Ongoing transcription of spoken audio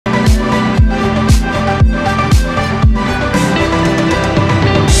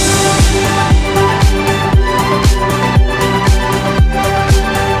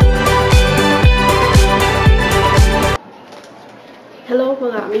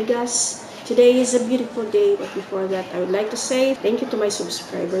amigas. Today is a beautiful day, but before that, I would like to say thank you to my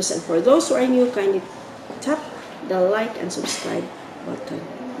subscribers, and for those who are new, kindly tap the like and subscribe button.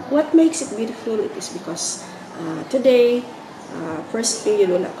 What makes it beautiful? It is because today, first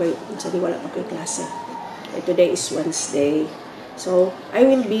period, wala pa ko'y klase. Today is Wednesday. So, I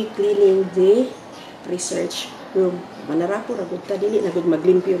will be cleaning the research room. Manarapo, ragod ta, dili na gud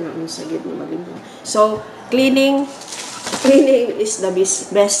maglimpyo na ang sagid mo maglimpyo. So, cleaning is the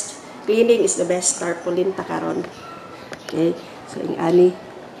best. Cleaning is the best tarpaulin ta karon. Okay? So, ani.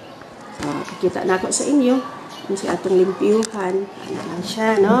 So, kita na ako sa inyo. Yung si atong limpyuhan. Ano lang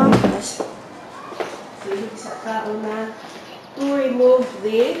siya, no? Yes. So, isa ka una to remove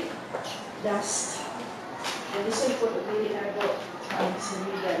the dust. And this will put the nago ang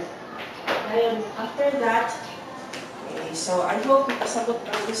siligan. Ngayon, after that, okay, so I hope ikasagot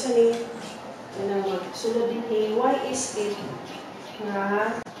ang isa ni na magsulod din ni why is it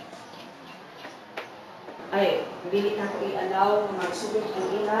na ay, dili na ko i-allow na magsulod ang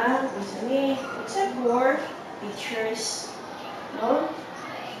ilang isa ni except for teachers, no?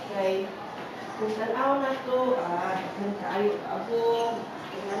 Okay, kung tanaw na to, kung kaayo abog,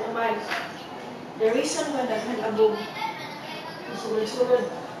 kung ano naman, the reason why daghan abog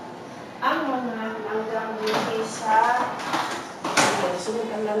sulod-sulod ang mga langgam diri sa sulod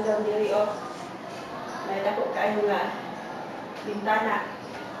ang langgam diri may dako kayo nga bintana,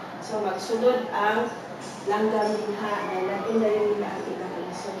 so magsulod ang langgam dinha na lain na yung nila ang ilang.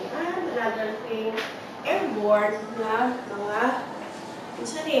 And another thing, airborne na mga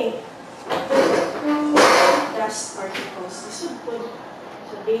isa ni dust particles isud po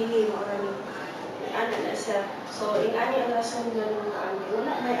so daily mo ano na siya. So, ingani ang lason nga nung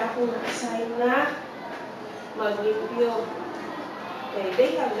wala may ako na-assign na maglimpyo. Okay,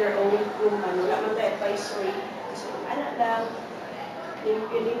 they have their own room. Wala man tayo advisory. So, anak lang,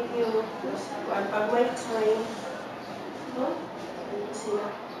 limpyo-limpyo. Pag may time, no? Ano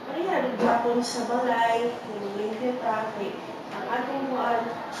sila? Kaya, nagdapon sa balay, limpyo ta. Okay, ang ating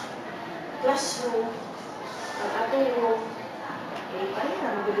classroom, ang ating room, eh, paano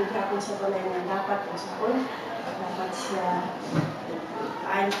na magbibigyan sa balay na dapat o sakon, dapat siya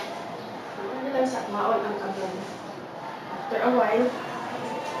ay ano lang sa maon ang abon. After a while,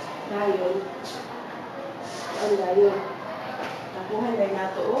 dayon, nakuhan lang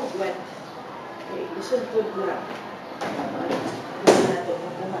nato o wet. Okay, isod po na nato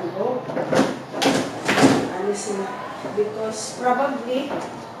nakuhan o ano sila, because probably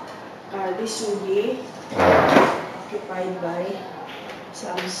this will be occupied by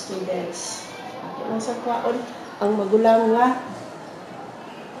some students. Ako lang sa kwaon, ang magulang nga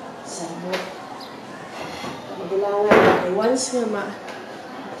sabot. Magulang nga, okay, once nga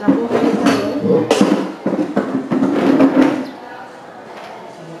matapuhan tayo,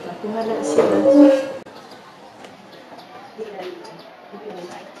 matapuhan na sila.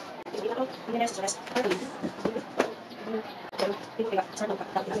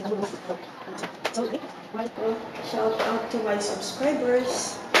 Shout out to my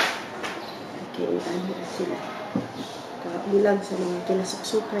subscribers. Okay, ano sila. Kabilang sa mga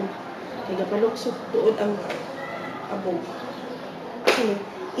kinasuksukan. Kaya gapaluksok tuod ang abog. Okay.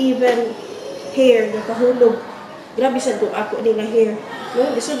 Even hair, nakahulog. Grabe sa doon ako ni nga hair.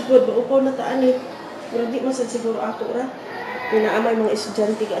 No, lisod po, maupaw na taan eh. Pero di masad siguro ako ra. Pinaamay mga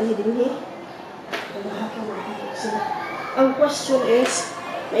estudyante ka ani din eh. Ang question is,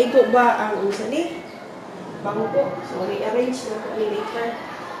 maigo ba ang isa ni? Bangko. So, rearrange na ko ni later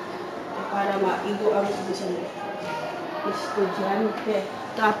para maigo ang isa ni estudyante.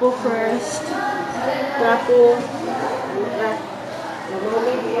 Tapo first. Tapo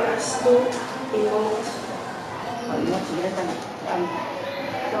normally for us to emote.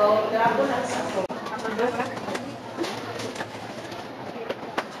 So, tapo lang sa ako.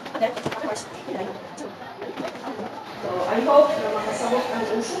 So, I hope na makasabot ang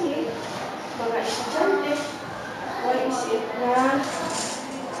unsuli mga estudyante. Why is it na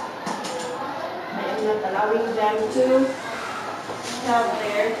I am not allowing them to have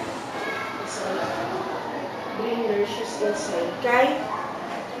their bring their shoes inside. Kay,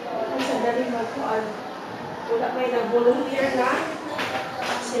 ang sandali magpuan, wala kayo nag-volunteer na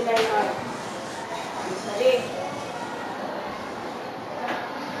sila na sali.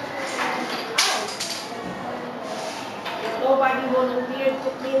 Nobody volunteered to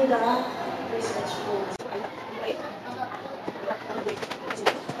clean the research room.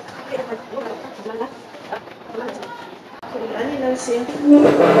 Ano lang siya?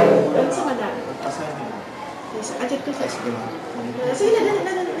 Ano sa mana? Sa ajak to sa school. Sige na.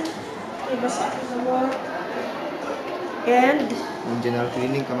 Okay, basa ako sa more. And General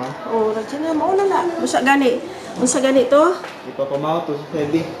cleaning ka, ma'am. Oh, na mauna na. Unsa gani? Unsa gani to? Ipapamahaw to sa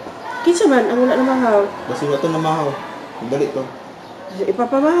heavy. Kinsa man ang wala na mahaw? Basta wala to na mahaw. Dali to.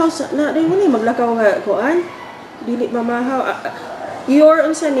 Ipapamahaw sa na dai mo ni maglakaw nga kuan. Dili mamahaw. Your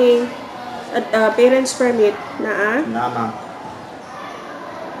unsa ni parents permit na Na, ma'am.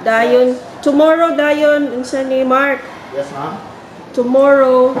 Dayon tomorrow dayon unsa ni Mark? Yes, ma'am.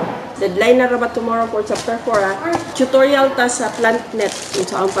 Tomorrow deadline na ra ba tomorrow for chapter 4 tutorial ta sa PlantNet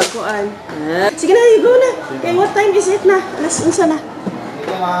unsa ang pagkuan. Sige na, go na. Okay, what time is it na? Alas unsa na?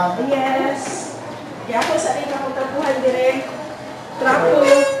 Sige, ma'am. Yes. Kaya ako sa rin akong tapuhan dire. Trapo.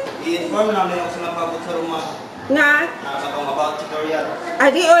 I-inform namin ako sa napabot sa rumah. Nga. Nakakatong about tutorial.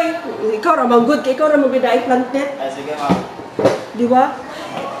 Adi, oy. Ikaw ra mang good. Ikaw ra mo biday PlantNet. Ay, sige, ma'am. Di ba?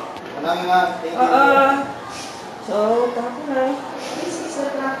 Manami, ma'am. Thank you. So, trapo na. This is the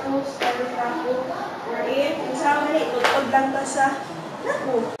trapo. Starter trapo. We're in. Isang ganit. Tutod lang ta sa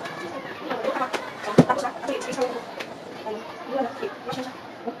trapo.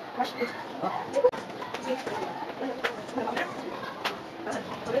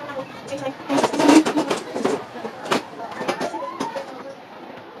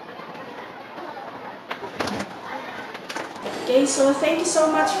 Okay, so thank you so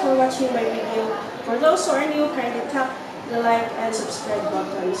much for watching my video. For those who are new, kindly tap the like and subscribe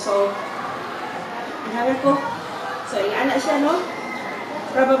button. So, hanggang ko. So, iana siya, no?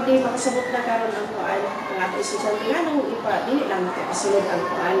 Probably makasabot na karon ang kuan ang ato estudyante nga nung ipa dili lang makasunod ang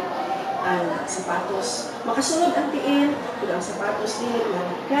kuan ang sapatos. Makasunod ang tiil, pero ang sapatos dili lang.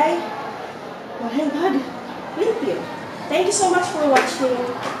 Okay? Oh my God. Thank you. Thank you so much for watching.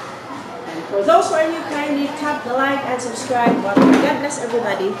 And for those who are new, kindly tap the like and subscribe button. God bless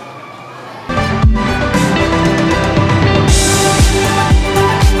everybody.